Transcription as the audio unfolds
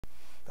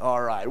All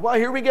right, well,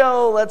 here we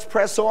go. Let's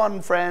press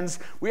on, friends.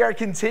 We are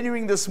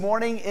continuing this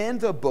morning in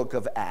the book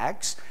of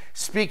Acts.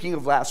 Speaking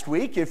of last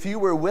week, if you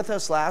were with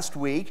us last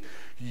week,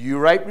 you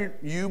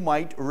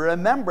might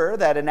remember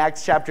that in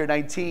Acts chapter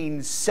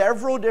 19,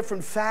 several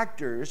different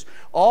factors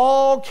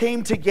all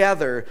came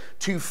together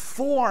to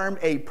form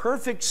a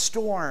perfect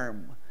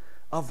storm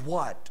of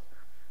what?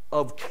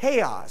 Of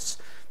chaos.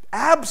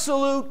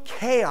 Absolute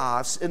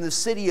chaos in the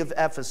city of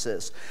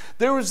Ephesus.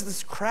 There was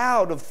this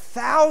crowd of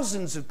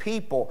thousands of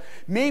people,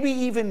 maybe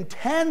even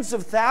tens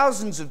of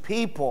thousands of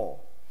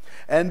people.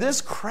 And this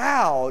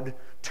crowd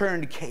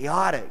turned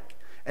chaotic,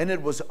 and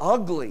it was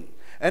ugly.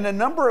 And a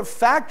number of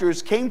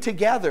factors came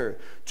together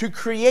to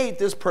create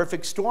this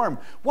perfect storm.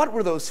 What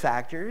were those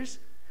factors?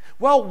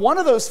 Well, one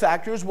of those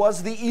factors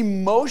was the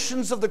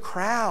emotions of the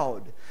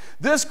crowd.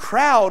 This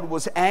crowd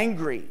was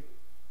angry.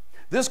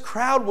 This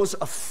crowd was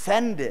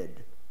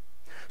offended.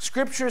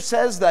 Scripture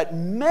says that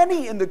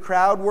many in the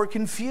crowd were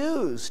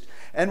confused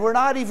and were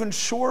not even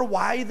sure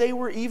why they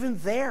were even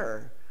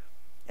there.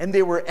 And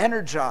they were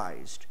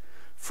energized.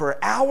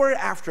 For hour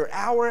after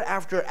hour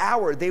after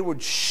hour, they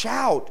would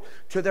shout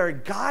to their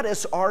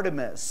goddess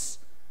Artemis.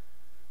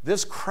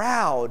 This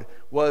crowd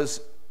was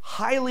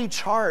highly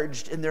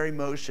charged in their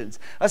emotions.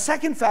 A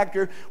second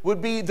factor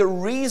would be the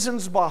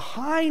reasons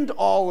behind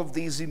all of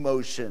these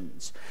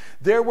emotions.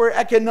 There were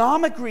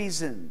economic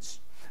reasons.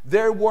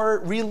 There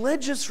were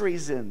religious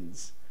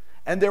reasons,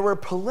 and there were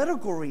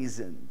political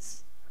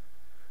reasons.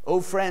 Oh,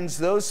 friends,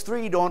 those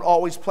three don't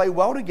always play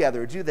well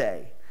together, do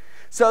they?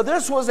 So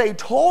this was a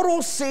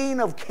total scene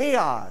of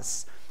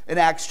chaos in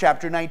Acts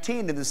chapter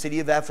 19 in the city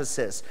of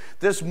Ephesus.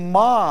 This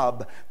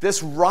mob,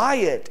 this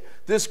riot,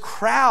 this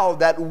crowd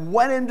that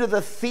went into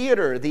the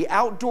theater, the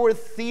outdoor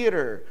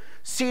theater,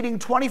 seating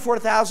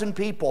 24,000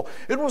 people.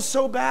 It was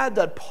so bad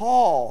that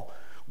Paul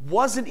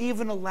wasn't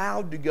even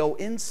allowed to go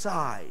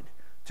inside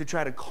to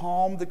try to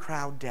calm the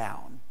crowd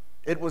down.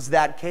 It was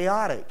that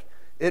chaotic.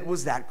 It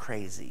was that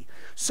crazy.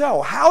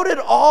 So how did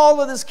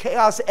all of this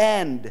chaos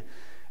end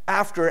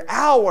after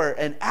hours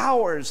and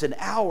hours and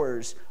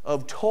hours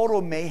of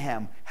total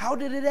mayhem? How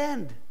did it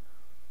end?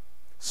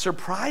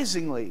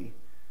 Surprisingly,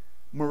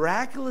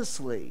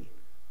 miraculously,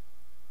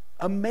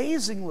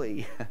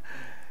 amazingly,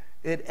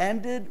 it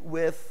ended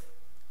with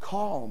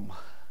calm.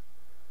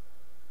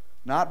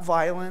 Not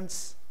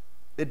violence.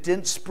 It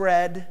didn't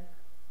spread.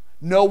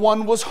 No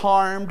one was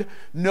harmed.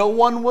 No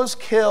one was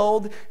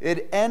killed.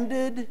 It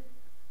ended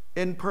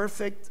in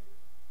perfect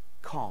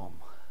calm.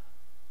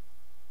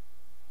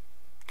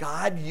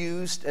 God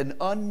used an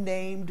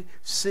unnamed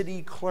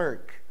city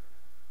clerk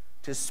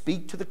to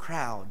speak to the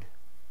crowd.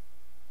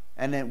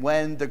 And then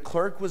when the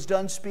clerk was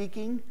done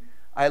speaking,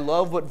 I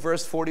love what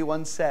verse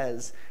 41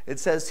 says. It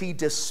says he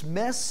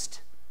dismissed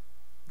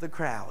the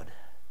crowd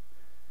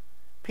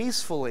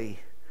peacefully,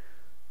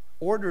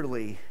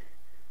 orderly.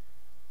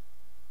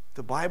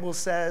 The Bible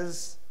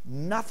says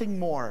nothing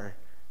more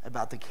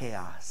about the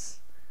chaos.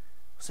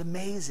 It's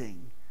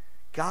amazing.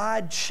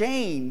 God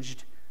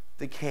changed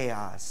the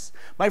chaos.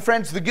 My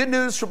friends, the good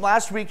news from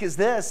last week is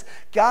this: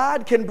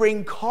 God can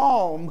bring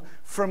calm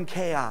from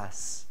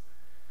chaos.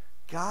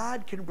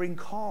 God can bring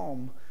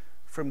calm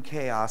from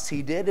chaos.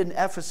 He did in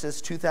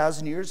Ephesus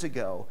 2,000 years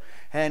ago,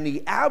 and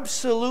He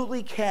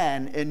absolutely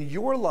can in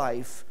your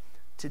life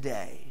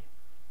today.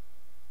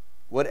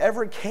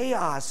 Whatever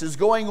chaos is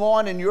going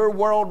on in your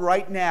world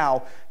right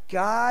now,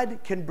 God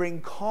can bring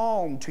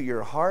calm to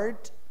your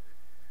heart.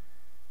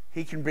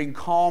 He can bring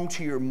calm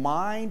to your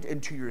mind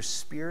and to your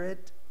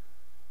spirit.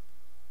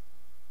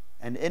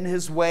 And in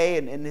His way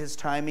and in His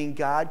timing,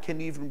 God can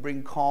even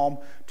bring calm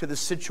to the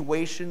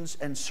situations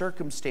and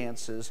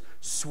circumstances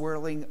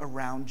swirling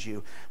around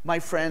you. My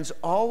friends,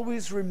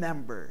 always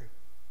remember,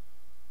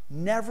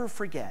 never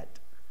forget,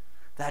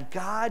 that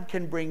God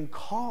can bring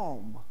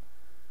calm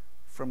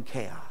from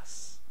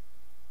chaos.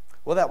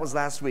 Well, that was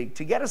last week.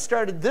 To get us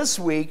started this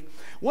week,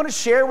 I want to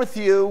share with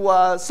you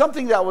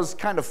something that was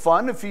kind of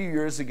fun a few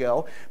years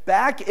ago.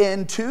 Back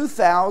in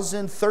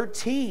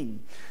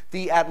 2013,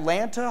 the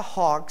Atlanta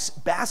Hawks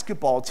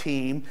basketball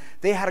team,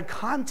 they had a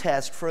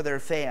contest for their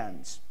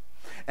fans.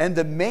 And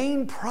the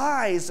main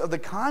prize of the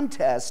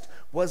contest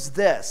was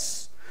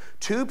this: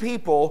 2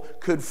 people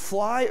could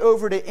fly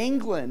over to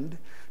England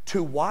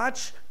to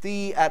watch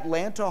the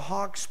Atlanta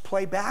Hawks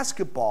play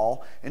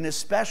basketball in a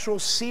special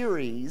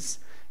series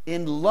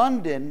in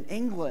London,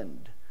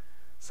 England.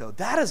 So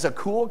that is a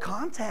cool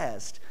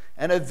contest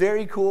and a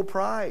very cool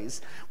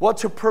prize. Well,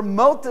 to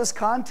promote this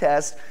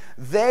contest,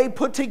 they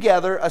put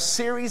together a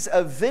series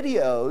of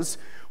videos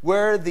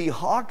where the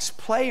Hawks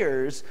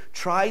players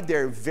tried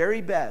their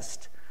very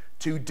best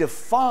to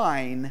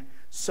define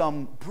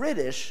some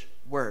British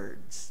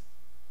words.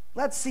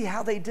 Let's see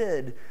how they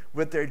did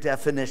with their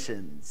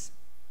definitions.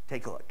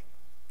 Take a look.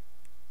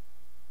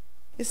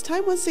 It's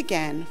time once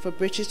again for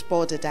British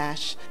Border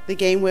Dash, the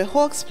game where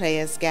Hawks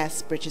players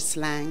guess British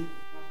slang.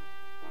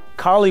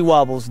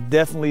 Collywobbles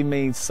definitely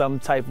means some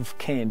type of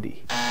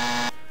candy.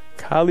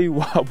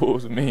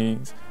 Collywobbles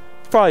means,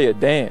 it's probably a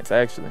dance,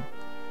 actually.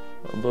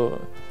 Oh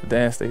Lord, the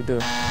dance they do.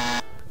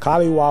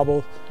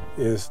 Collywobble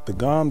is the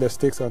gum that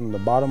sticks on the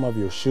bottom of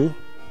your shoe,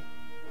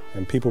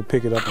 and people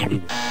pick it up and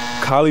eat it.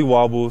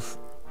 Collywobbles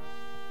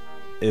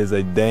is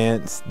a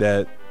dance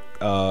that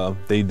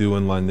they do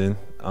in London.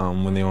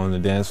 When they're on the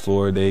dance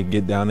floor, they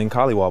get down and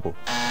collywobble.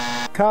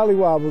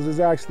 Collywobbles is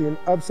actually an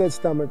upset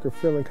stomach or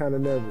feeling kind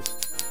of nervous.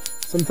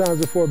 Sometimes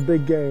before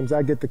big games,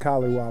 I get the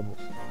collywobbles.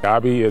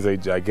 Gabi is a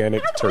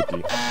gigantic turkey.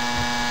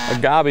 A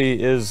gabi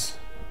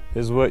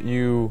is what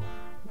you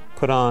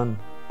put on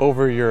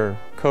over your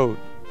coat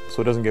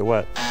so it doesn't get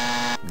wet.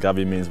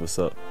 Gabi means what's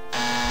up.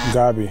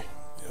 Gabi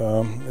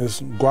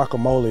is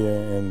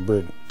guacamole in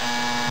Britain.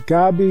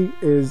 Gabi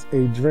is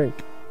a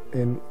drink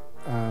in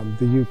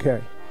the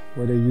UK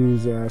where they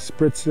use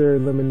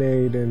spritzer,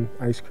 lemonade, and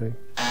ice cream.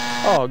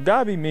 Oh,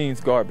 Gabi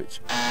means garbage.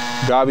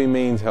 Gabi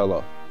means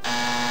hello.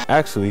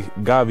 Actually,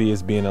 Gabi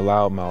is being a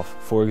loudmouth.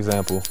 For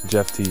example,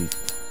 Jeff Teague.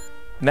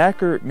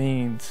 Knackered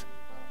means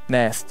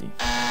nasty.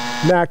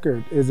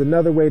 Knackered is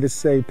another way to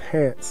say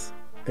pants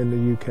in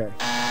the UK.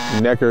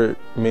 Knackered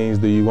means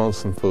do you want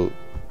some food?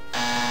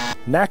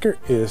 Knackered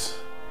is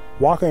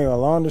walking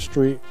along the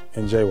street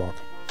and jaywalking.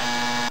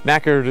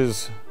 Knackered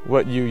is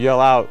what you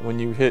yell out when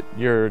you hit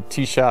your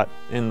tee shot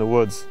in the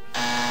woods.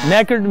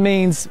 Knackered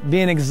means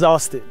being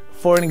exhausted.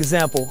 For an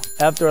example,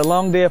 after a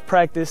long day of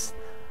practice,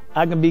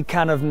 I can be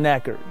kind of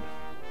knackered.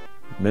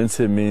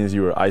 Minted means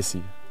you were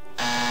icy.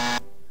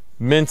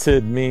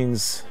 Minted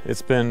means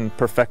it's been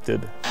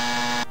perfected.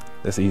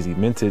 That's easy.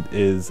 Minted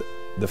is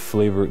the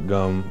flavored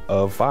gum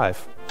of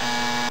Five.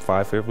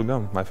 Five favorite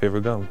gum, my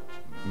favorite gum.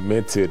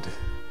 Minted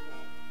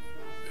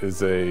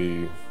is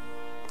a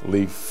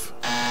leaf.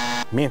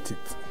 Minted.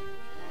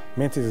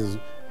 Minted is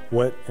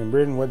what in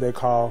Britain what they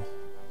call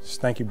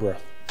stanky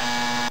breath.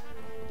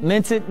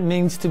 Minted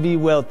means to be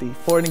wealthy.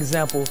 For an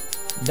example,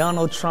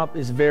 Donald Trump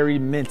is very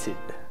minted.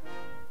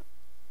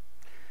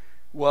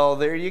 Well,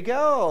 there you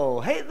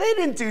go. Hey, they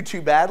didn't do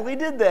too badly,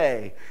 did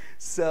they?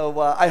 So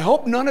I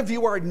hope none of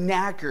you are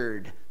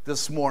knackered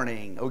this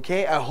morning,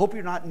 okay? I hope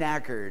you're not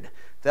knackered.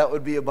 That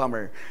would be a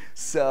bummer.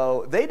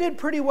 So they did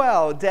pretty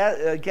well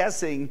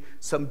guessing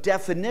some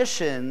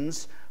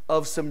definitions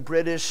of some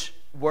British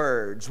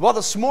words. Well,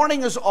 this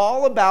morning is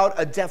all about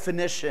a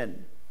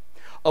definition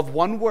of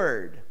one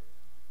word.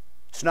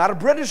 It's not a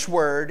British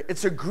word,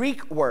 it's a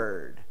Greek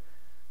word.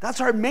 That's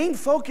our main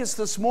focus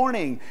this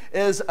morning,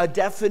 is a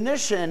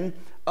definition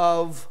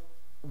of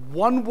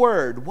one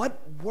word. What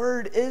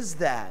word is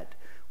that?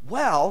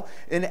 Well,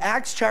 in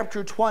Acts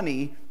chapter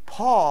 20,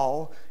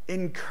 Paul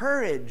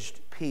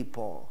encouraged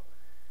people.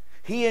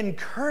 He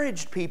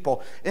encouraged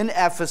people in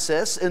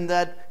Ephesus, in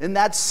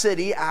that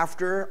city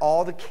after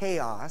all the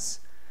chaos.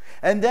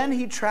 And then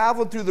he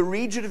traveled through the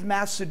region of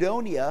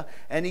Macedonia,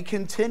 and he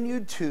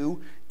continued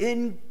to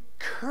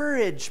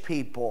encourage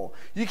people.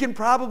 You can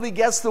probably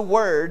guess the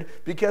word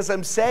because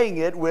I'm saying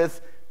it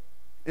with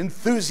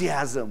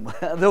enthusiasm.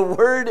 The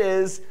word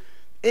is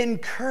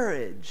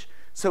encourage.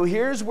 So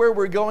here's where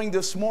we're going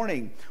this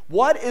morning.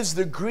 What is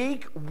the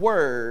Greek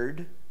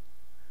word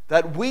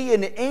that we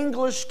in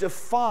English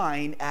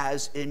define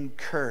as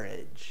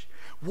encourage?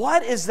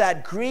 What is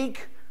that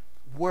Greek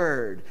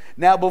word?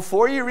 Now,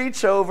 before you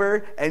reach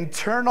over and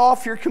turn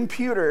off your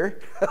computer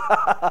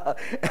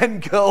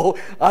and go,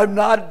 I'm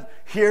not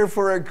here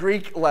for a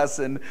Greek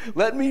lesson,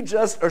 let me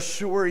just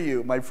assure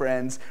you, my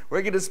friends,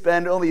 we're going to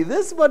spend only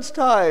this much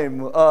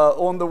time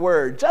on the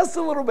word, just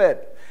a little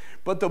bit.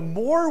 But the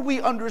more we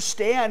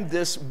understand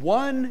this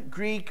one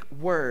Greek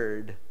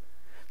word,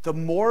 the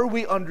more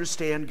we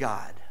understand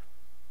God.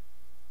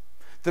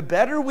 The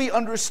better we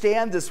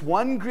understand this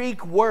one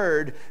Greek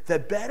word, the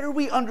better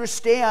we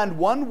understand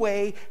one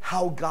way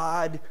how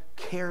God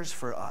cares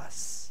for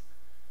us.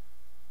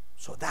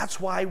 So that's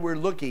why we're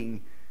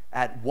looking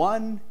at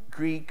one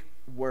Greek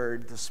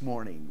word this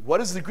morning. What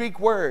is the Greek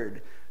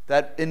word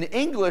that in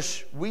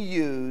English we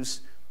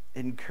use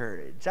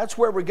encourage? That's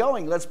where we're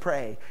going. Let's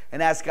pray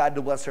and ask God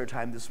to bless our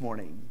time this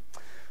morning.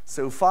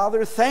 So,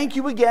 Father, thank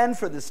you again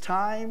for this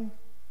time.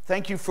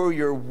 Thank you for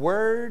your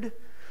word.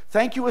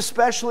 Thank you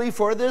especially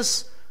for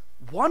this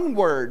one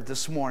word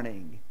this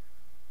morning.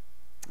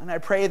 And I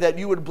pray that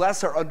you would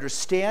bless our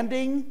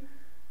understanding,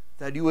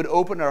 that you would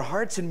open our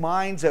hearts and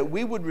minds, that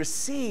we would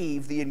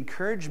receive the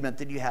encouragement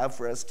that you have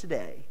for us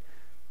today.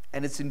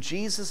 And it's in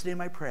Jesus'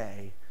 name I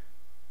pray.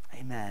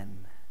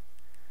 Amen.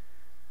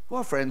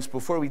 Well, friends,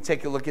 before we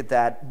take a look at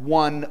that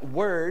one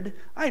word,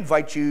 I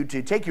invite you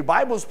to take your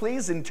Bibles,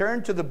 please, and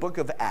turn to the book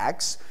of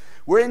Acts.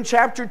 We're in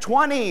chapter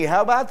 20.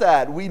 How about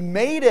that? We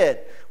made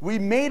it. We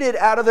made it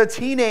out of the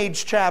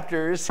teenage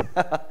chapters,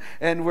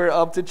 and we're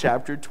up to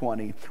chapter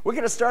 20. We're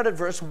going to start at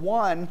verse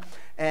 1,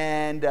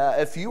 and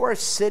if you are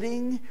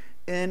sitting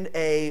in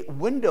a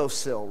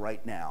windowsill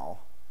right now,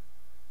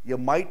 you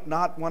might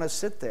not want to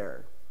sit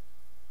there.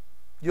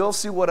 You'll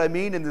see what I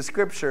mean in the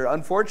scripture.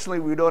 Unfortunately,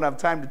 we don't have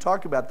time to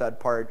talk about that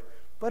part,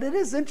 but it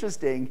is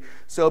interesting.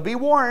 So be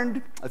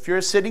warned. If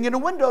you're sitting in a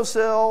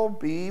windowsill,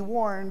 be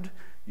warned.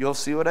 You'll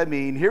see what I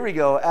mean. Here we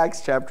go,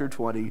 Acts chapter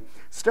 20,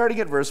 starting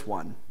at verse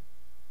 1.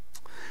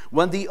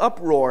 When the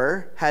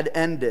uproar had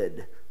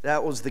ended,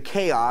 That was the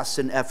chaos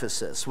in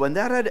Ephesus. When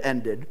that had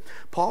ended,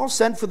 Paul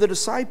sent for the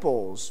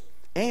disciples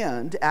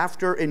and,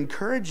 after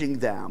encouraging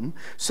them,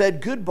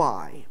 said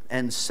goodbye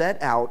and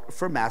set out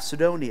for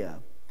Macedonia.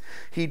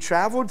 He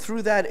traveled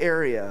through that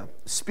area,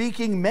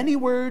 speaking many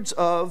words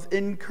of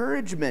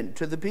encouragement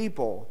to the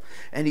people,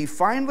 and he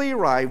finally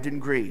arrived in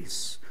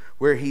Greece,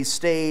 where he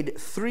stayed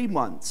 3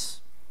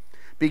 months.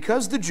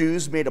 Because the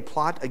Jews made a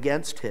plot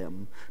against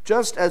him,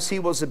 just as he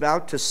was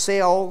about to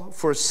sail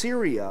for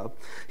Syria,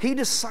 he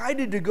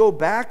decided to go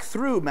back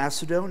through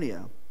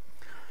Macedonia.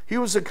 He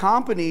was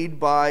accompanied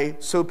by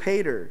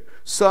Sopater,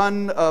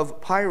 son of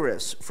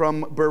Pyrrhus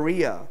from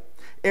Berea,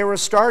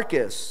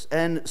 Aristarchus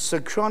and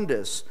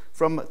Secundus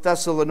from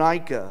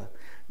Thessalonica,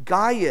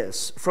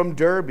 Gaius from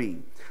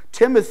Derbe,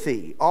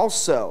 Timothy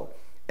also,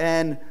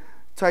 and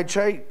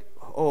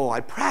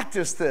I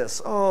practiced this.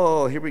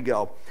 Here we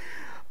go.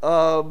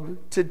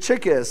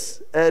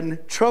 Tychicus and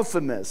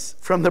Trophimus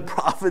from the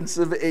province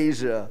of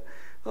Asia.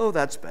 Oh,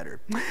 that's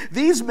better.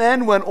 These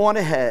men went on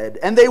ahead,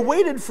 and they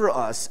waited for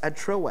us at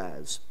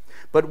Troas.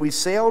 But we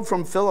sailed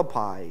from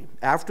Philippi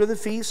after the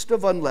feast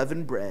of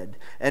unleavened bread,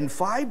 and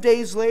 5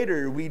 days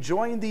later we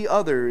joined the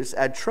others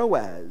at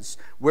Troas,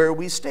 where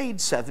we stayed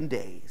 7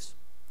 days.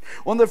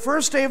 On the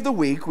first day of the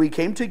week we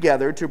came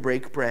together to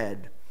break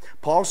bread.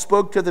 Paul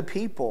spoke to the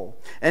people,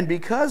 and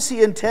because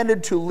he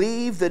intended to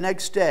leave the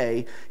next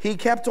day, he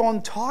kept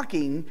on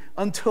talking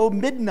until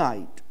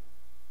midnight.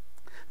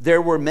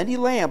 There were many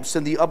lamps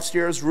in the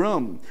upstairs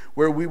room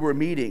where we were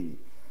meeting.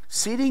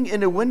 Seating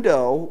in a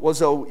window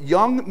was a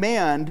young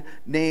man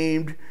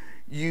named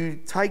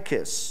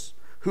Eutychus,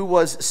 who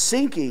was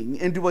sinking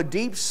into a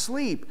deep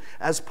sleep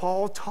as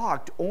Paul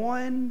talked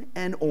on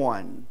and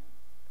on.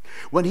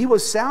 When he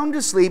was sound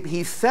asleep,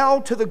 he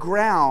fell to the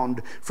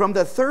ground from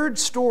the 3rd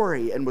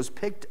story and was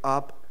picked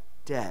up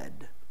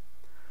dead.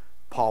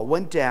 Paul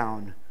went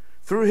down,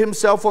 threw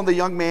himself on the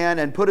young man,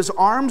 and put his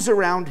arms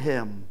around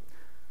him.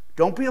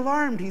 "Don't be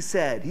alarmed," he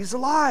said. "He's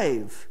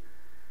alive."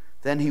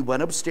 Then he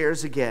went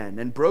upstairs again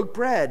and broke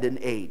bread and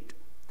ate.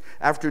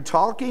 After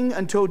talking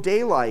until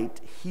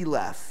daylight, he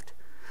left.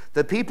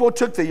 The people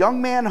took the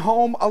young man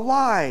home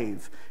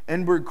alive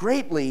and were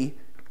greatly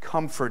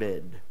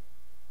comforted.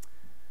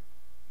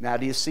 Now,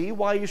 do you see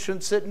why you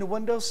shouldn't sit in a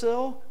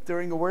windowsill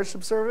during a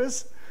worship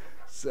service?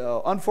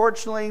 So,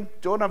 unfortunately,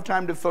 don't have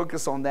time to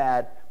focus on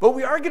that. But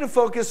we are going to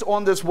focus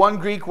on this one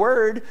Greek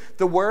word.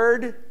 The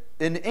word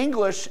in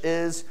English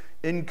is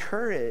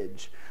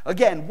encourage.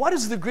 Again, what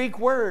is the Greek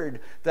word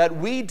that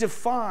we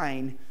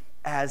define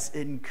as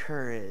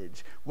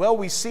encourage? Well,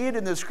 we see it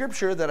in the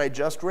scripture that I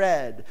just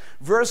read.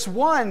 Verse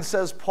 1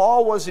 says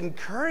Paul was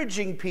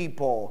encouraging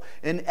people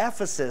in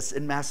Ephesus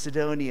in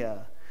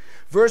Macedonia.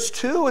 Verse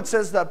 2, it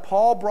says that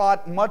Paul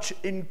brought much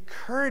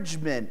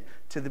encouragement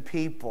to the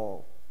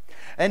people.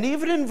 And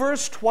even in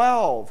verse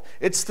 12,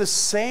 it's the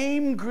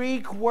same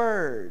Greek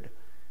word.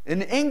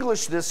 In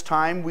English this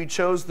time, we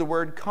chose the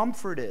word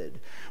comforted.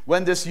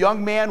 When this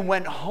young man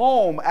went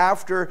home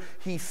after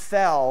he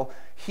fell,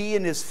 he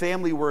and his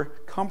family were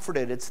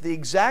comforted. It's the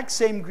exact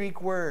same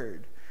Greek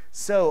word.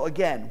 So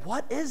again,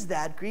 what is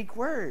that Greek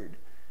word?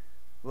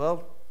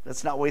 Well,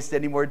 let's not waste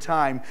any more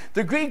time.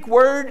 The Greek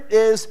word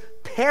is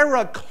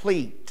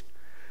paraclete.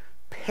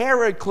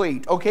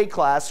 Paraclete. Okay,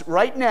 class,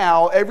 right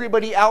now,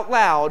 everybody out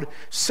loud,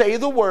 say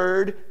the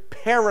word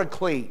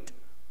paraclete.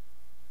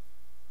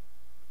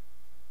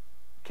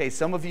 Okay,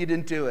 some of you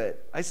didn't do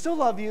it. I still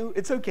love you.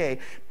 It's okay.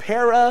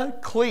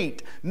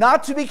 Paraclete.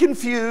 Not to be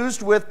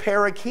confused with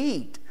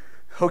parakeet.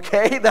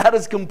 Okay, that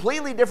is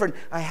completely different.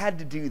 I had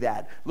to do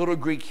that. Little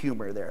Greek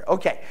humor there.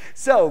 Okay,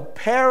 so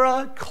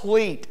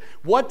paraclete.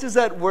 What does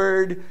that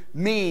word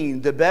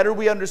mean? The better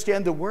we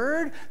understand the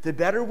word, the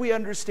better we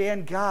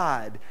understand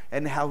God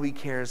and how he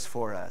cares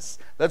for us.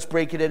 Let's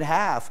break it in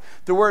half.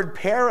 The word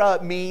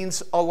para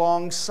means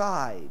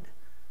alongside.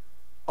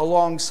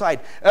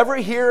 Alongside. Ever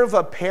hear of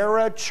a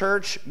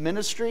para-church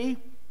ministry?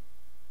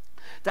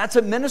 That's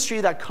a ministry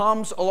that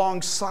comes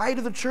alongside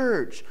of the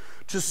church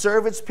to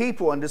serve its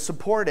people and to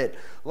support it,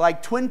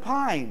 like Twin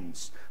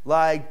Pines,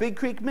 like Big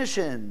Creek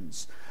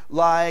Missions,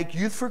 like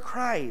Youth for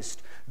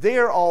Christ. They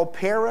are all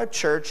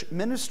para-church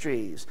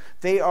ministries.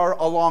 They are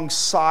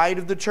alongside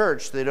of the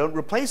church. They don't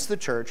replace the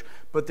church,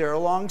 but they're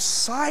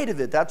alongside of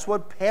it. That's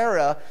what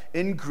para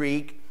in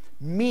Greek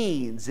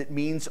means. It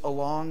means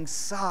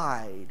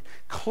alongside.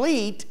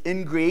 Cleat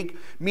in Greek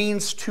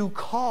means to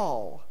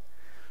call.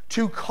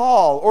 To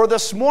call. Or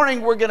this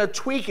morning we're going to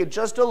tweak it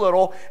just a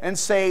little and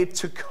say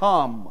to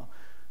come.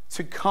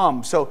 To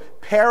come. So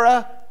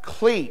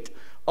paraclete,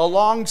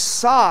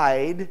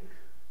 alongside,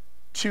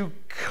 to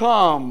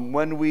come.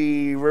 When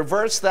we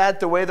reverse that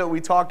the way that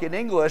we talk in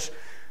English,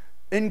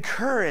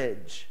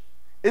 encourage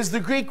is the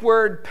Greek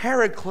word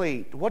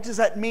paraclete. What does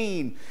that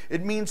mean?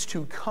 It means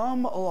to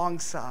come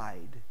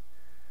alongside.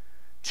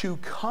 To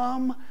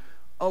come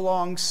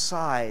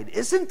alongside.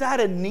 Isn't that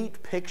a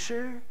neat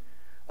picture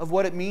of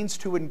what it means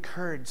to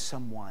encourage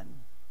someone?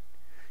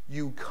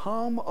 You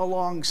come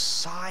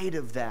alongside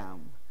of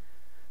them.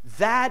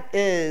 That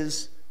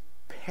is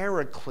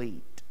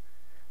paraclete.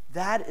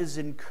 That is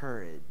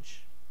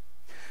encourage.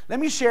 Let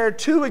me share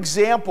 2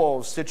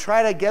 examples to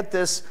try to get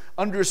this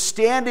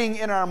understanding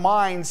in our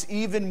minds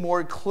even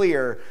more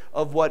clear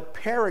of what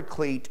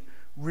paraclete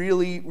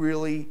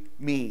really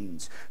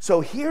means.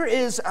 So here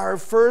is our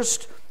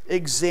first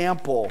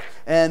example,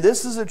 and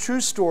this is a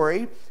true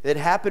story. It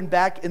happened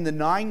back in the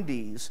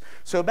 90s.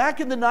 So back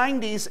in the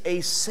 90s,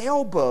 a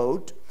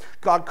sailboat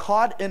got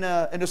caught in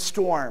a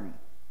storm.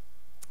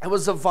 It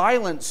was a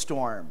violent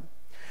storm.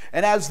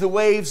 And as the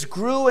waves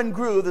grew and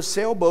grew, the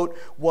sailboat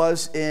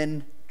was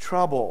in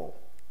trouble.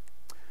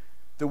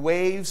 The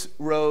waves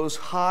rose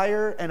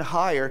higher and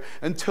higher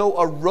until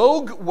a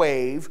rogue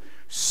wave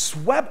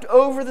swept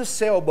over the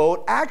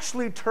sailboat,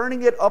 actually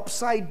turning it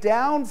upside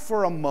down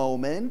for a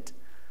moment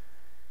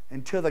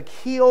until the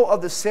keel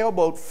of the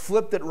sailboat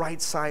flipped it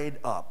right side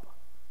up.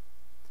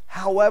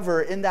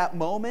 However, in that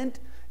moment,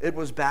 it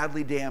was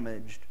badly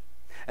damaged.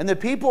 And the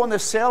people in the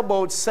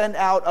sailboat sent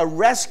out a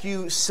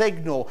rescue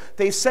signal.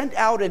 They sent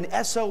out an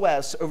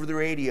SOS over the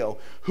radio.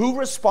 Who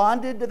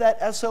responded to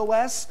that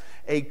SOS?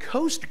 A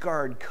Coast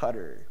Guard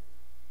cutter.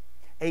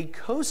 A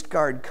Coast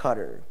Guard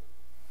cutter.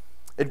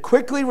 It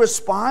quickly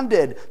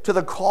responded to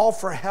the call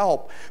for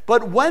help.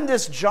 But when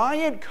this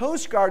giant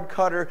Coast Guard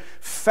cutter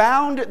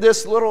found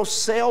this little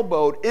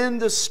sailboat in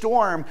the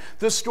storm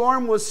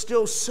was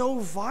still so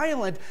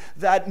violent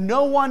that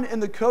no one in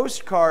the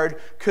Coast Guard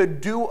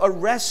could do a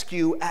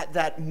rescue at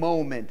that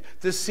moment.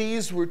 The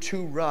seas were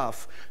too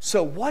rough.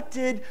 So what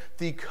did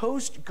the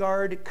Coast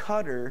Guard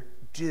cutter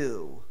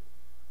do?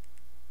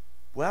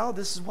 Well,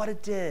 this is what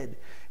it did.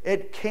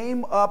 It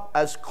came up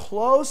as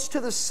close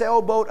to the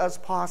sailboat as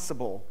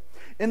possible,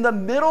 in the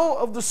middle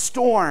of the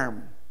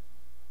storm,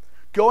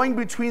 going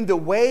between the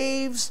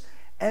waves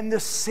and the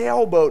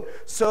sailboat,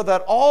 so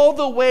that all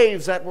the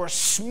waves that were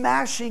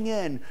smashing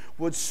in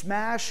would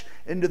smash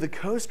into the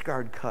Coast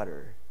Guard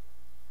cutter.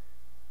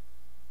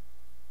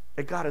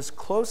 It got as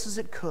close as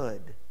it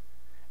could,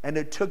 and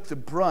it took the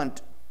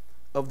brunt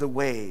of the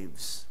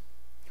waves.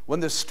 When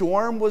the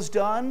storm was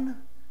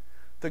done,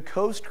 the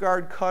Coast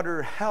Guard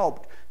cutter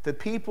helped the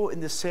people in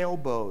the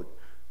sailboat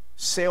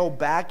sail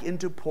back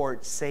into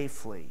port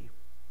safely.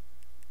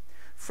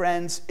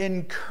 Friends,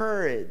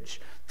 encourage.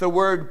 The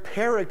word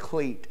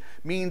paraclete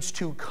means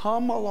to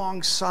come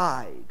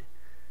alongside,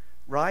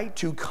 right?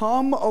 To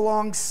come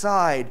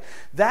alongside.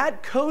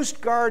 That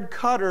Coast Guard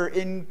cutter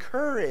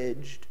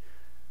encouraged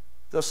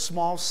the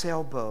small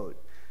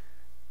sailboat.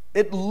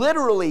 It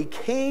literally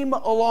came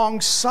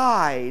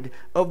alongside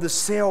of the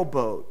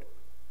sailboat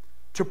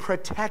to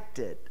protect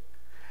it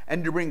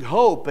and to bring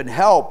hope and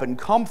help and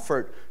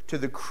comfort to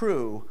the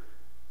crew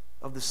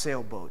of the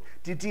sailboat.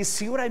 Do you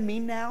see what I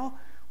mean now?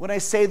 When I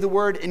say the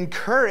word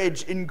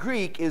encourage in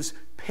Greek is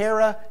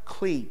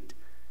paraclete.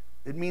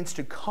 It means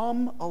to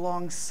come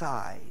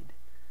alongside.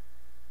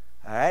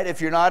 All right,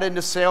 if you're not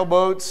into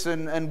sailboats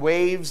and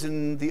waves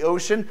and the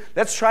ocean,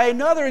 let's try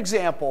another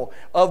example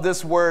of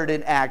this word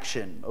in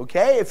action,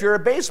 okay? If you're a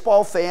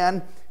baseball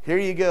fan, here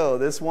you go.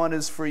 This one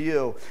is for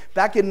you.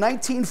 Back in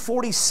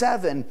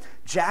 1947,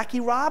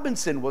 Jackie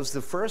Robinson was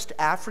the first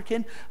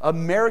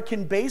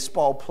African-American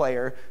baseball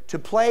player to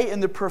play in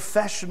the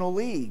professional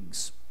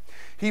leagues.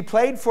 He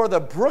played for the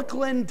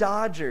Brooklyn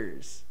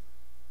Dodgers.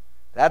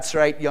 That's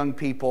right, young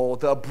people,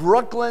 the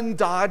Brooklyn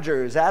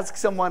Dodgers. Ask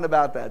someone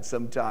about that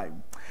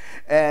sometime.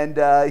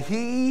 And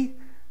he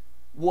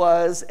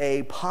was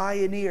a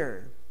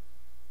pioneer.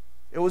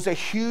 It was a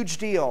huge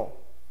deal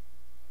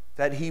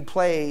that he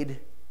played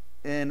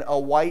in a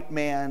white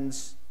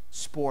man's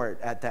sport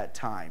at that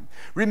time.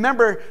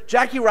 Remember,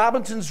 Jackie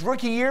Robinson's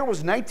rookie year was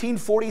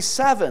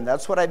 1947.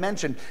 That's what I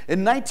mentioned.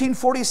 In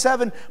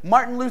 1947,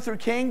 Martin Luther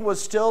King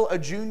was still a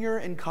junior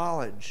in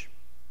college.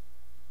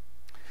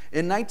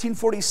 In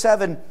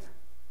 1947,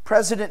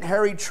 President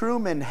Harry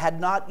Truman had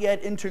not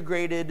yet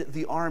integrated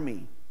the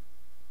Army.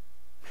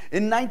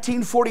 In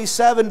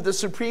 1947, the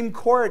Supreme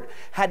Court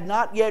had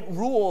not yet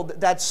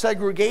ruled that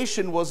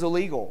segregation was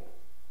illegal.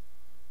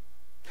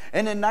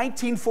 And in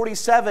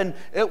 1947,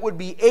 it would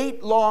be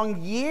 8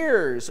 long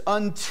years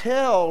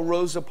until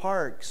Rosa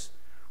Parks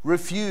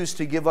refused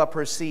to give up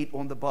her seat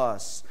on the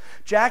bus.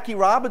 Jackie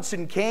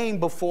Robinson came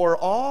before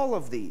all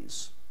of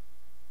these.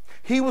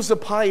 He was a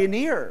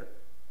pioneer.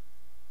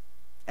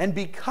 And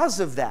because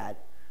of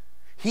that,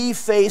 he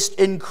faced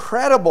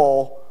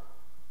incredible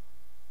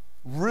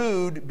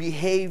rude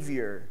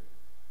behavior.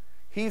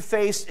 He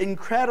faced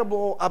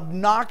incredible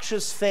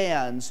obnoxious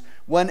fans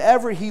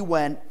whenever he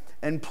went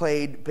and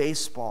played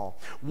baseball.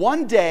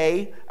 One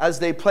day, as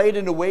they played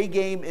an away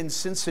game in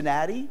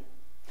Cincinnati,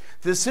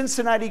 the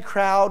Cincinnati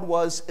crowd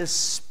was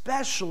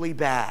especially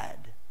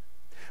bad,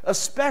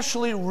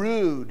 especially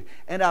rude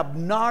and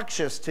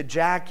obnoxious to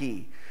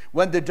Jackie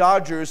when the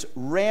Dodgers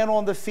ran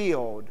on the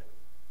field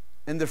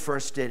in the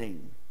first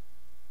inning.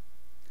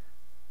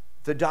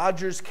 The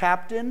Dodgers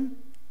captain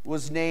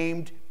was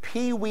named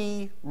Pee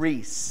Wee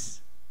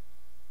Reese.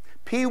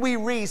 Pee Wee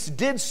Reese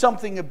did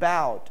something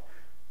about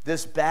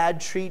this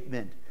bad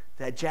treatment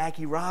that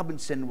Jackie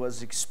Robinson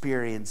was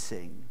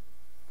experiencing.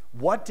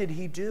 What did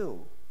he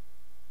do?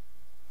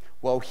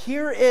 Well,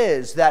 here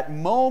is that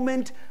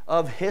moment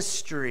of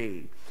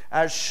history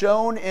as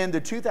shown in the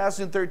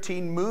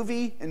 2013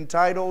 movie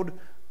entitled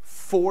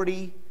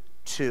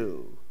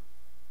 42.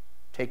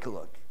 Take a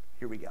look.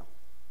 Here we go.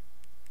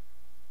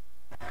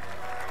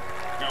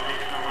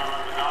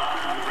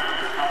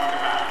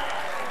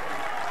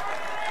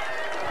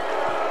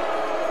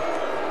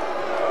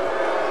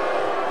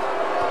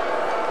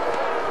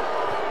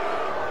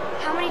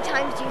 How many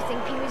times do you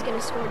think Pee Wee's going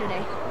to score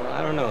today? Well,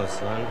 I don't know,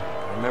 son.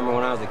 I remember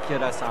when I was a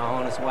kid, I saw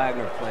Honus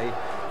Wagner play.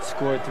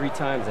 Scored 3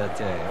 times that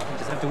day. I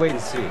just have to wait and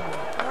see.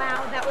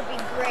 Wow, that would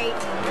be great.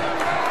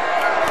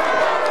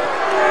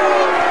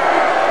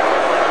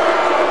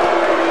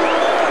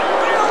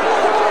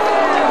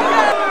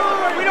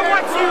 We don't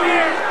want you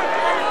here!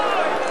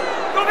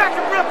 Go back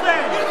to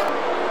Brooklyn!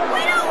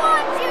 We don't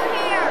want you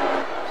here!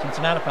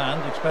 Cincinnati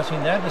fans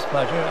expressing their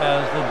displeasure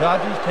as the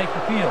Dodgers take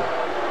the field.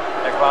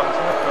 Nick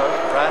Robinson at first,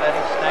 Brad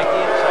Eddie Stanky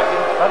at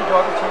second, Buddy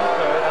Jorgensen at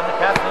third, and the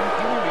captain,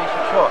 Pee Wee Reese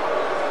at short.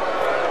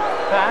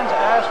 Fans,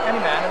 ask any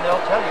man and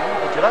they'll tell you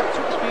the Gillette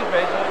Super Speed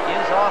Razor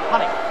is our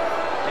honey.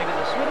 Maybe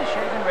the sweetest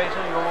shaving razor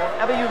you'll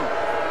ever use.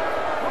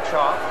 Look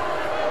sharp,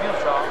 feel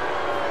sharp,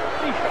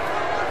 be sharp.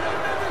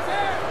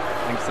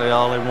 They can say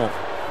all they want.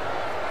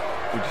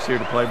 We're just here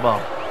to play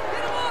ball.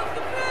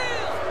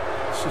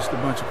 It's just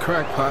a bunch of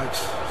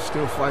crackpots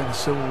still fighting the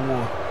Civil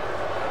War.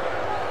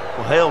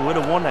 Well, hell, we'd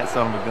have won that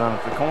son of a gun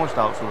if the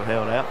cornstalks would have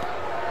held out.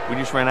 We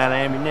just ran out of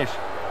ammunition.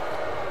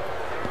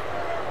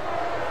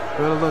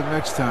 Better luck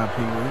next time,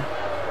 Pee Wee.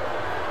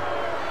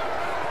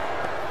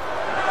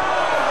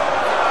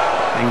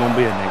 Ain't gonna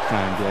be a next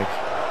time, Jack.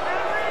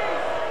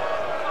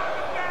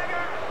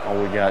 All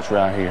we got's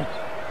right here.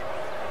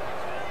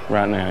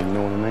 Right now, you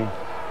know what I mean?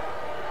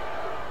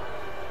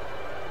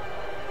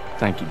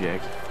 Thank you,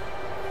 Jack.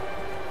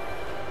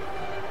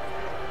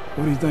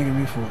 What are you thanking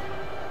me for?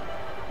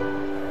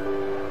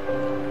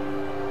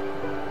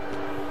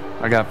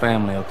 I got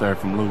family up there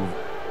from Louisville.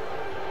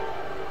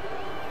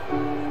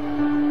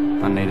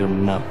 I need them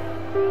to know.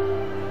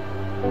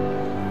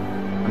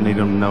 I need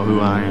them to know who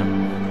I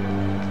am.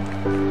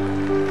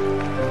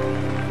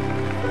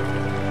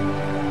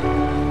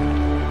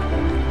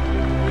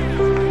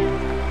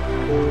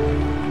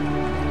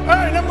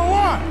 Hey, number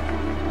one!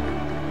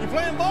 You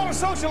playing ball or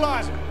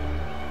socializing?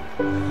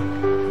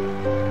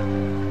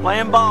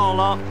 Playing ball,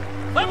 huh?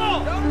 Play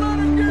ball! Don't let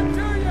him get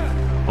to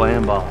you!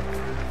 Playing ball.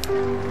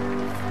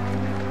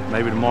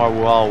 Maybe tomorrow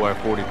we'll all wear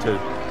 42.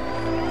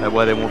 That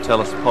way they won't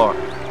tell us apart.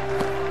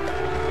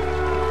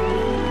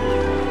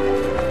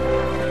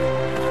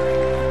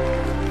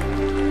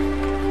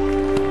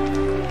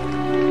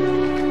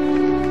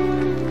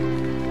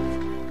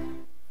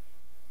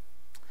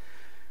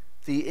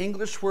 The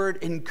English word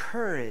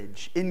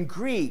encourage in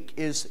Greek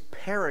is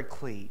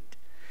paraclete.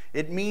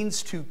 It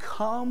means to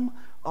come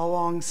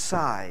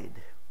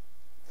alongside.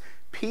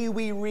 Pee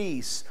Wee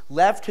Reese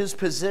left his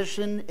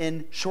position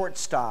in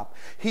shortstop.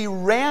 He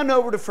ran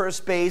over to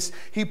first base.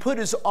 He put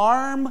his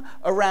arm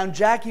around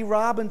Jackie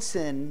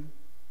Robinson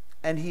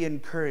and he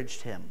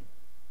encouraged him.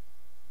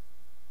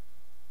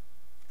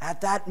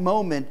 At that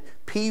moment,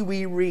 Pee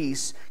Wee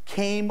Reese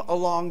came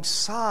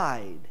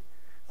alongside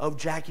of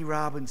Jackie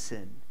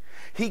Robinson.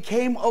 He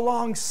came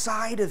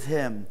alongside of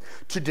him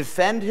to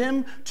defend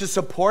him, to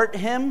support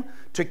him,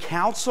 to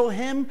counsel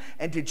him,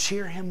 and to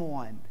cheer him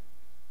on.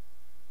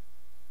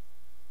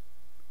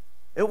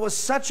 It was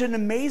such an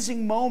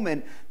amazing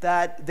moment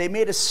that they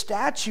made a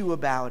statue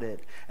about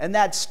it. And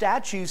that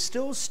statue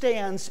still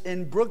stands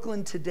in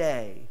Brooklyn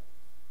today.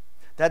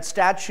 That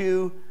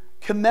statue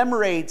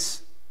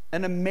commemorates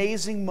an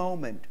amazing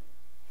moment.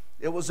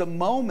 It was a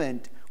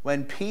moment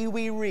when Pee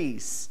Wee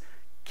Reese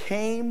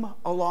came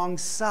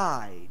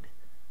alongside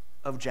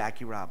of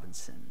Jackie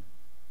Robinson.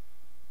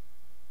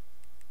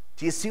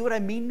 Do you see what I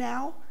mean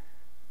now?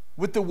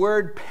 With the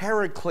word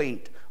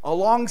paraclete,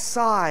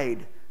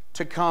 alongside,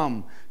 to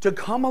come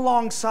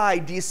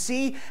alongside. Do you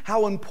see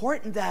how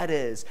important that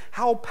is?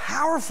 How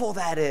powerful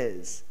that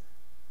is?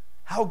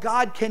 How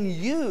God can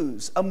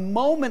use a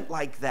moment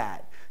like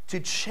that to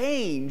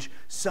change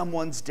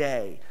someone's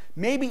day,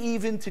 maybe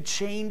even to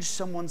change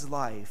someone's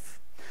life.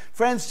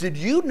 Friends, did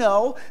you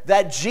know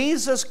that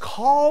Jesus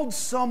called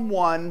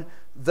someone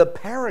the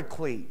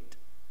Paraclete?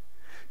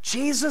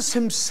 Jesus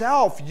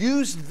himself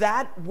used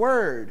that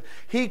word.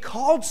 He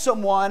called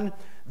someone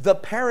the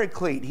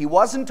Paraclete. He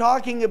wasn't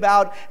talking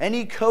about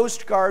any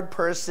Coast Guard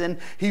person.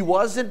 He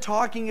wasn't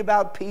talking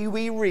about Pee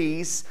Wee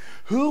Reese.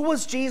 Who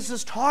was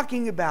Jesus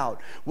talking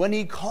about when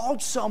he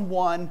called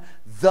someone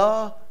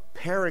the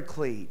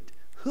Paraclete?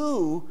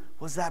 Who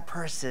was that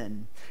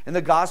person? In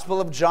the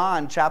Gospel of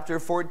John, chapter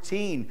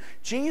 14,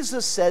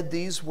 Jesus said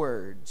these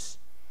words,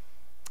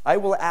 "I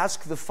will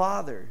ask the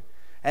Father,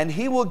 and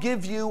he will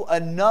give you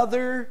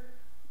another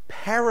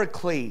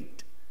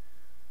Paraclete."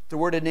 The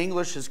word in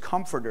English is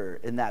comforter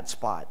in that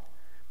spot.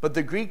 But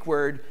the Greek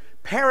word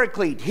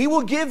paraclete, he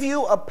will give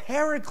you a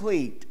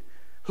paraclete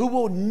who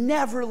will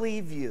never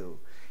leave you.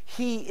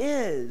 He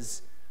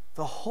is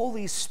the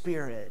Holy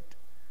Spirit.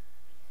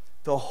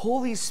 The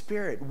Holy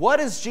Spirit. What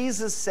is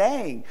Jesus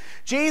saying?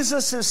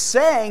 Jesus is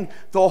saying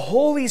the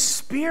Holy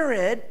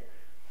Spirit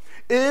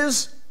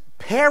is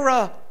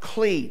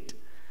paraclete.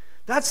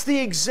 That's the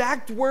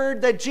exact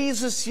word that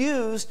Jesus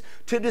used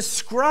to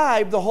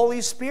describe the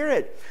Holy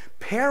Spirit.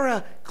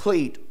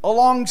 Paraclete,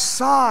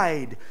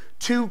 alongside,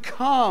 to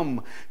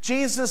come.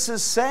 Jesus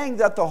is saying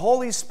that the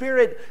Holy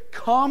Spirit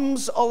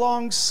comes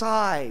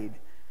alongside.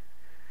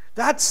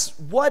 That's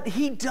what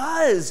he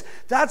does.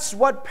 That's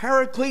what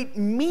paraclete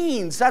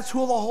means. That's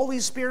who the Holy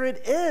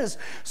Spirit is.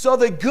 So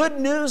the good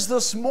news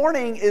this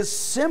morning is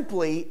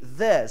simply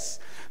this.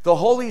 The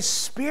Holy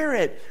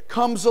Spirit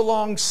comes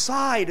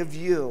alongside of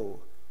you.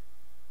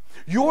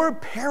 Your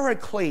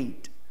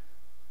paraclete,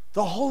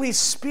 the Holy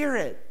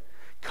Spirit,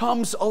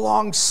 comes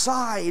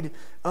alongside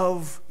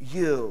of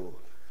you.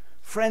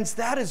 Friends,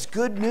 that is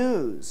good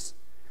news.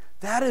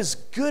 That is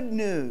good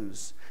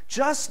news.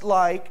 Just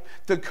like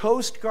the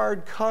Coast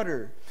Guard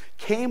cutter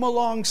came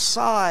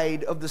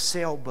alongside of the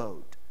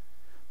sailboat,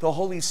 the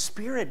Holy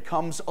Spirit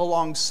comes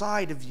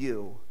alongside of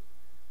you.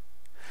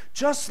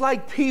 Just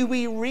like Pee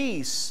Wee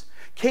Reese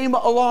came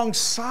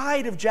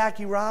alongside of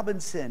Jackie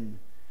Robinson,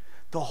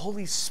 the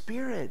Holy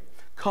Spirit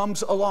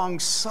comes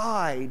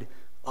alongside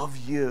of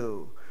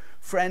you.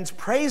 Friends,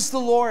 praise the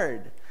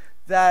Lord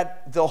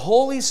that the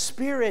Holy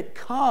Spirit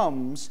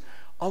comes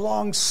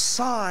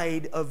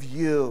alongside of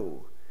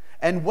you.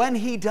 And when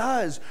he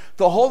does,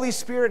 the Holy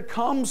Spirit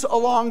comes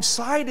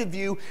alongside of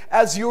you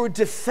as your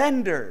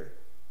defender,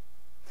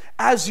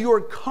 as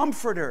your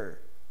comforter,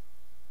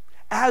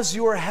 as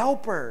your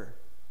helper,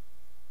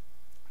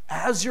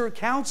 as your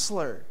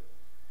counselor,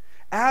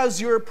 as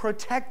your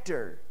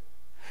protector,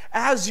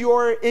 as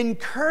your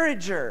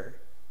encourager,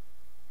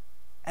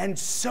 and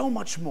so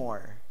much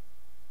more.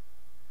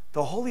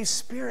 The Holy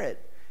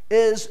Spirit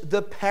is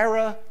the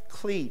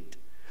paraclete.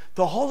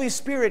 The Holy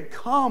Spirit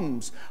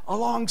comes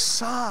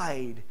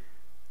alongside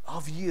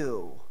of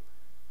you.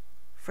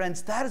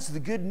 Friends, that is the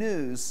good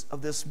news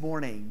of this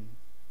morning.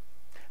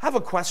 I have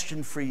a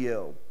question for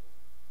you.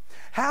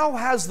 How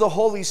has the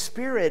Holy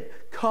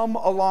Spirit come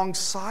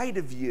alongside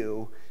of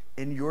you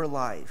in your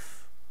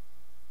life?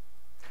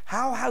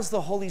 How has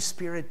the Holy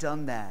Spirit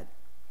done that?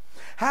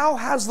 How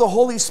has the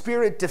Holy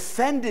Spirit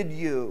defended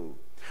you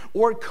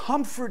or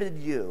comforted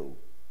you?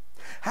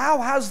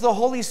 How has the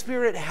Holy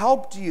Spirit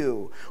helped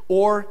you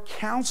or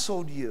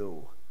counseled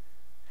you?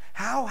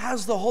 How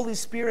has the Holy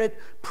Spirit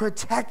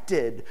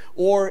protected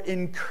or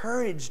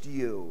encouraged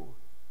you?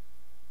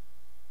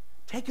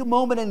 Take a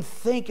moment and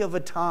think of a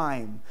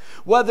time,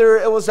 whether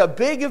it was a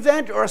big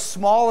event or a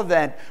small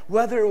event,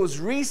 whether it was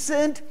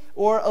recent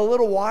or a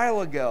little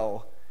while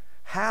ago.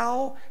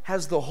 How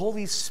has the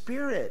Holy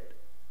Spirit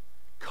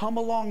come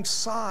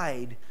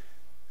alongside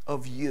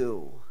of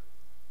you?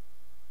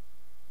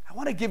 I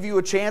want to give you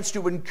a chance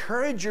to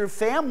encourage your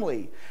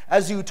family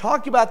as you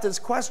talk about this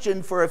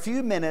question for a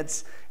few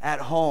minutes at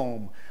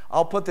home.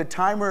 I'll put the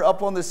timer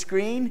up on the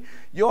screen.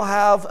 You'll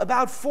have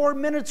about 4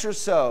 minutes or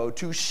so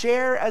to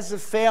share as a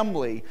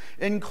family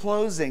in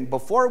closing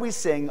before we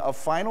sing a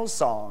final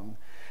song.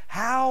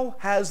 How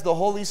has the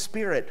Holy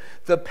Spirit,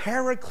 the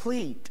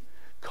Paraclete,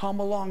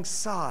 come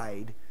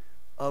alongside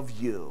of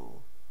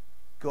you?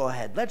 Go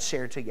ahead, let's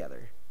share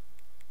together.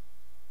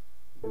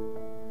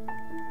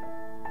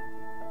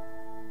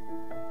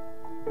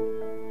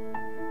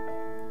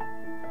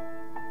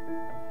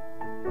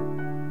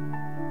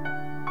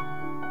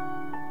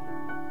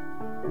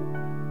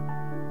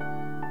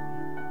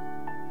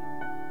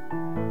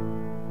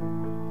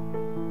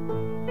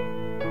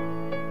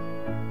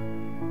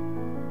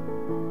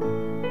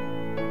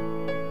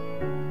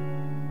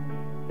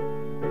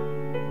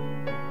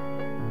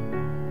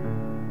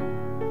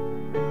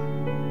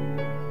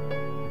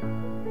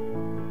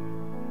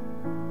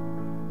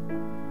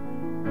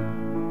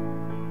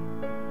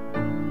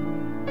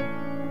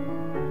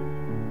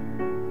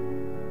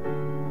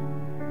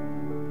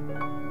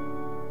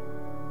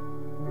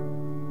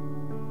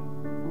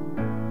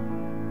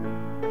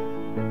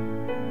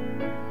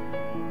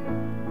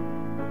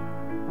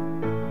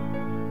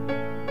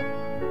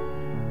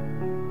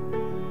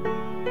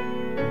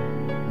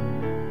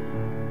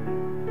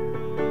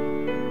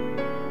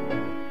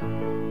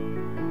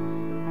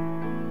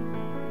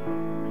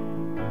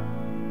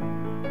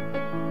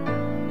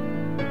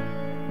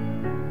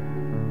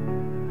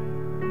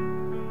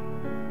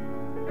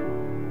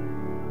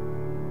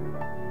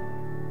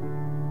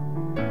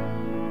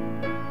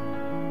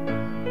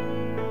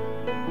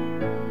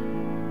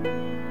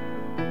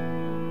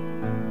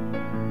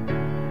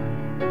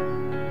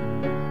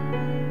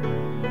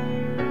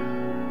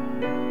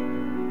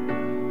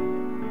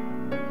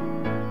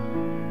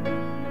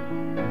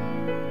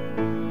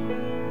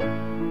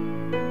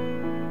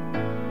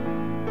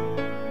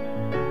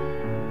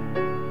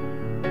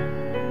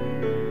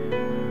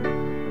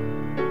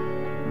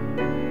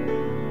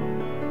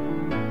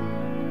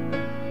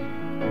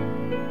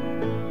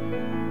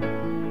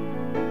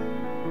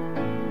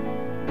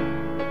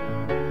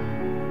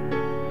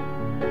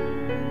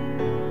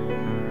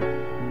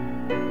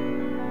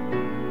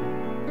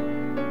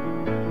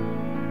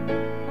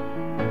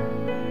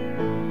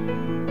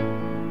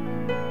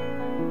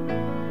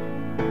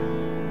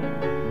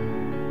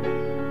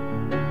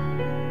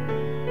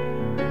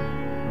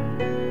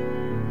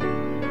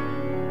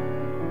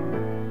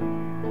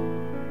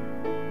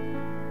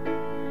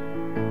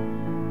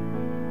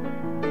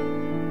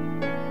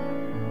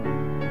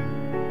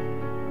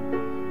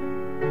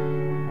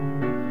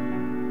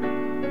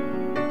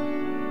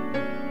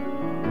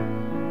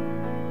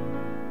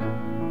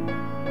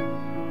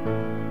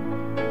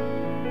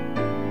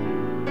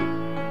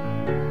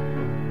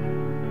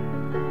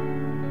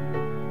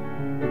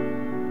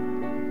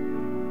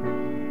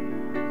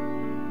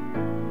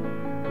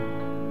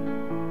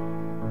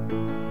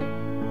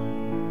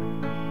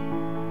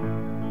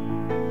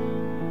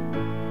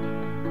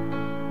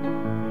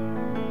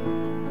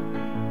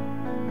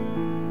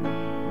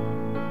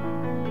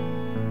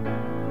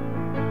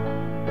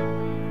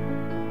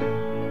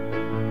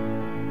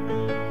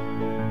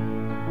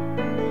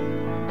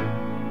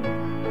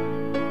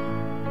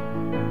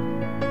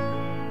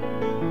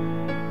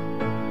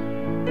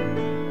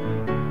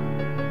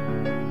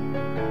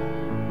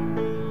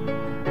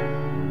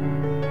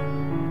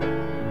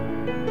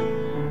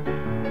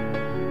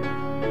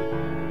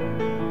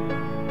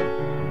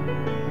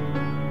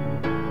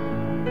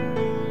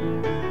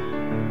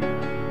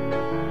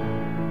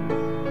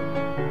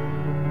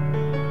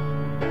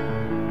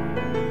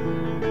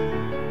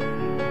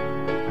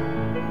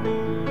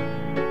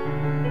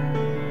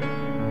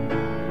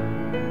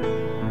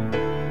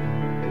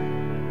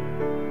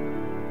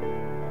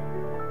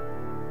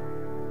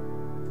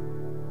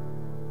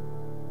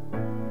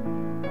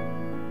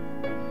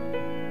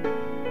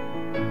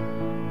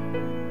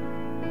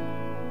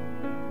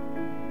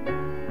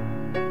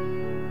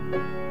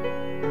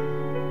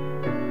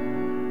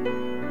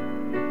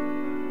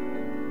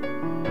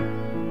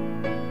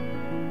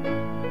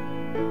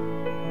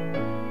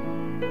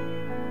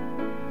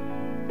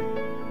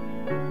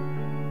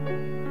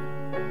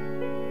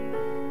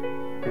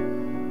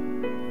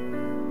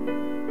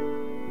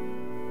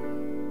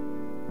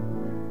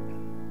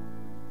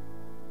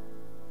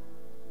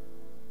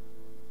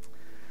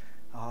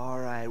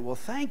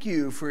 thank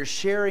you for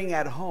sharing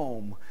at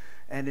home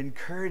and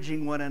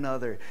encouraging one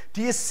another.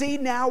 Do you see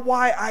now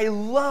why I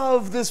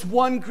love this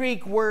one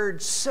Greek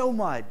word so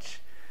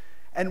much?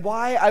 And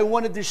why I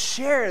wanted to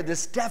share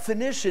this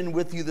definition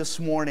with you this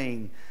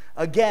morning.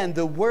 Again,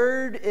 the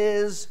word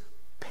is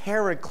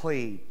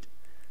paraclete.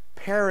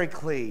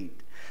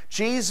 Paraclete.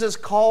 Jesus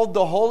called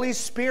the Holy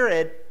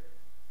Spirit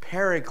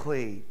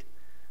paraclete.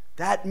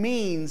 That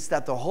means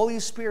that the Holy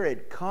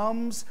Spirit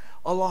comes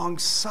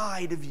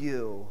alongside of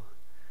you.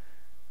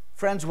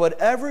 Friends,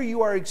 whatever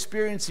you are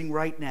experiencing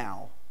right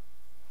now,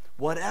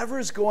 whatever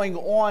is going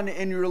on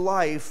in your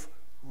life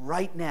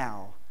right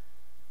now,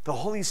 the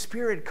Holy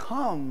Spirit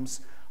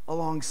comes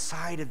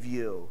alongside of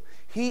you.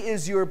 He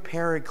is your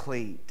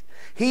paraclete.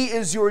 He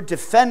is your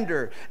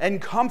defender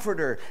and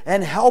comforter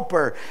and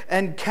helper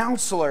and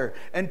counselor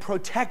and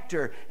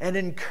protector and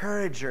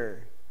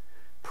encourager.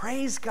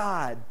 Praise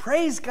God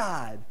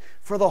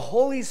for the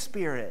Holy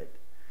Spirit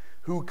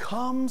who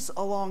comes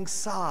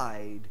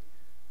alongside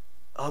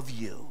of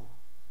you.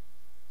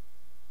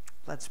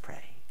 Let's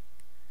pray.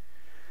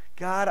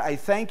 God, I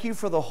thank you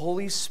for the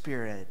Holy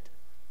Spirit.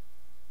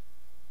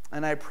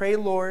 And I pray,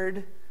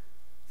 Lord,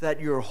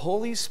 that your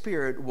Holy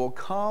Spirit will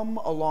come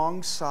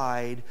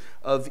alongside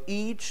of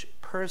each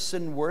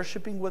person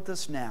worshiping with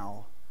us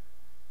now.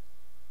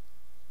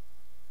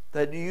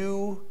 That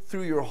you,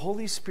 through your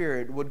Holy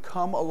Spirit, would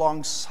come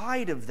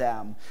alongside of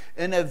them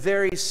in a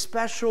very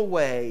special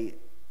way,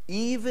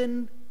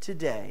 even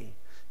today,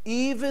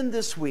 even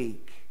this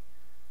week.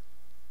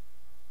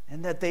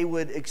 And that they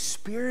would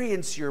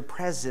experience your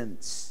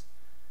presence,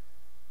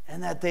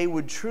 and that they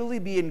would truly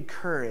be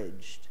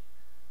encouraged.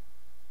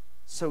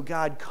 So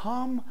God,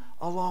 come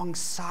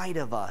alongside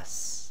of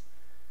us.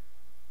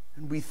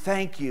 And we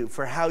thank you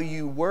for how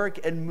you work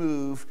and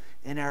move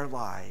in our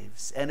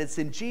lives. And it's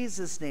in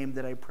Jesus' name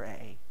that I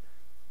pray.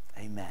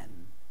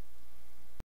 Amen.